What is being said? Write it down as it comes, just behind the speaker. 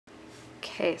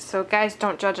Okay, so guys,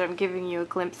 don't judge. I'm giving you a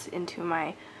glimpse into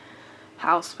my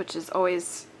house, which is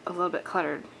always a little bit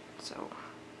cluttered, so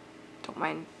don't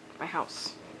mind my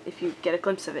house if you get a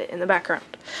glimpse of it in the background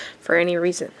for any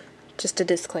reason. Just a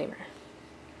disclaimer.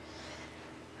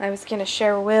 I was gonna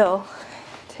share Will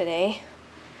today.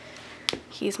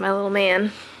 He's my little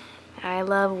man. I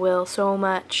love Will so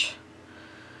much.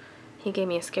 He gave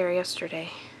me a scare yesterday.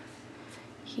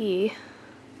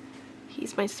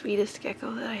 He's my sweetest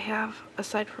gecko that I have,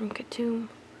 aside from Katoom.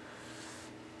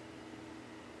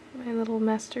 My little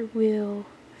Master Will.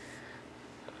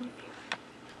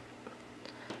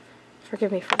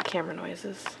 Forgive me for the camera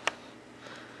noises.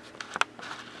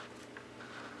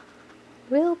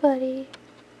 Will, buddy.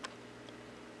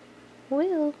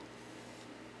 Will.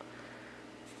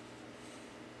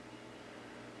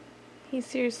 He's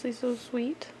seriously so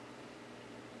sweet.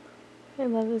 I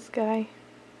love this guy.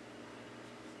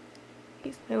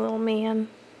 He's my little man.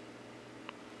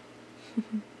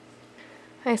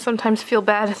 I sometimes feel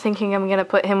bad thinking I'm gonna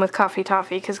put him with Coffee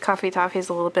Toffee, because Coffee Toffee is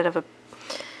a little bit of a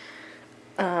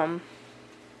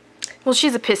well,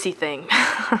 she's a pissy thing.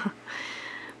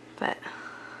 But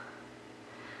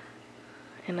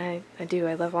and I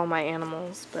love all my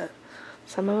animals, but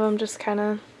some of them just kind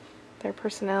of, their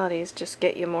personalities just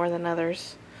get you more than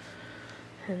others,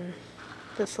 and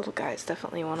this little guy is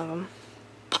definitely one of them.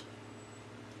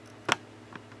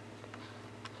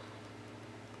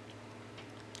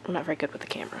 I'm not very good with the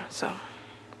camera, so.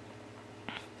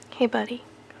 Hey, buddy.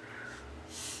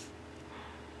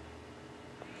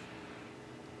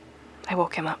 I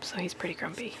woke him up, so he's pretty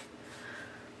grumpy.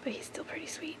 But he's still pretty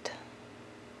sweet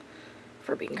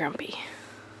for being grumpy.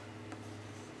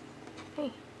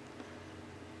 Hey.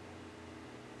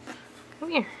 Come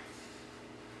here.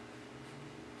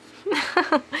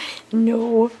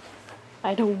 No,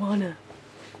 I don't wanna.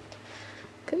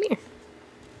 Come here.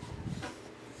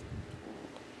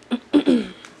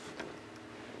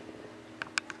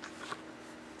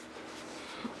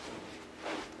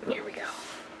 Here we go.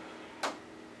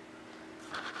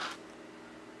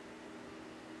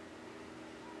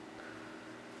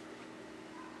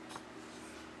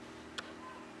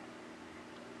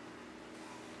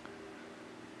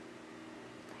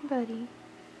 Hi, buddy.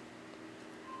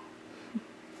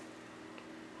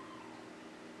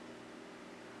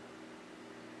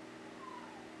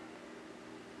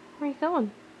 Where are you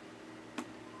going?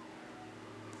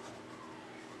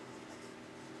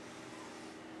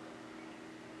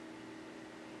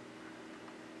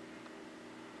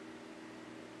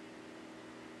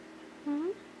 Hmm?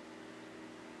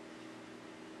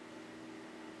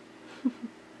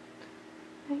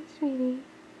 Hi, sweetie.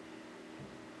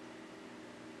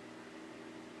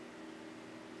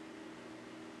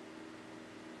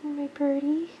 My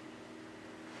birdie.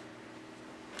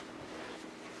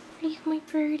 Are you my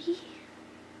birdie?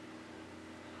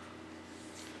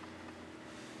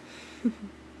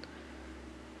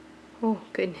 Oh,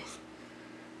 goodness.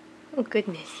 Oh,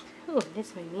 goodness. Oh,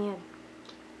 that's my man.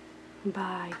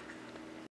 Bye.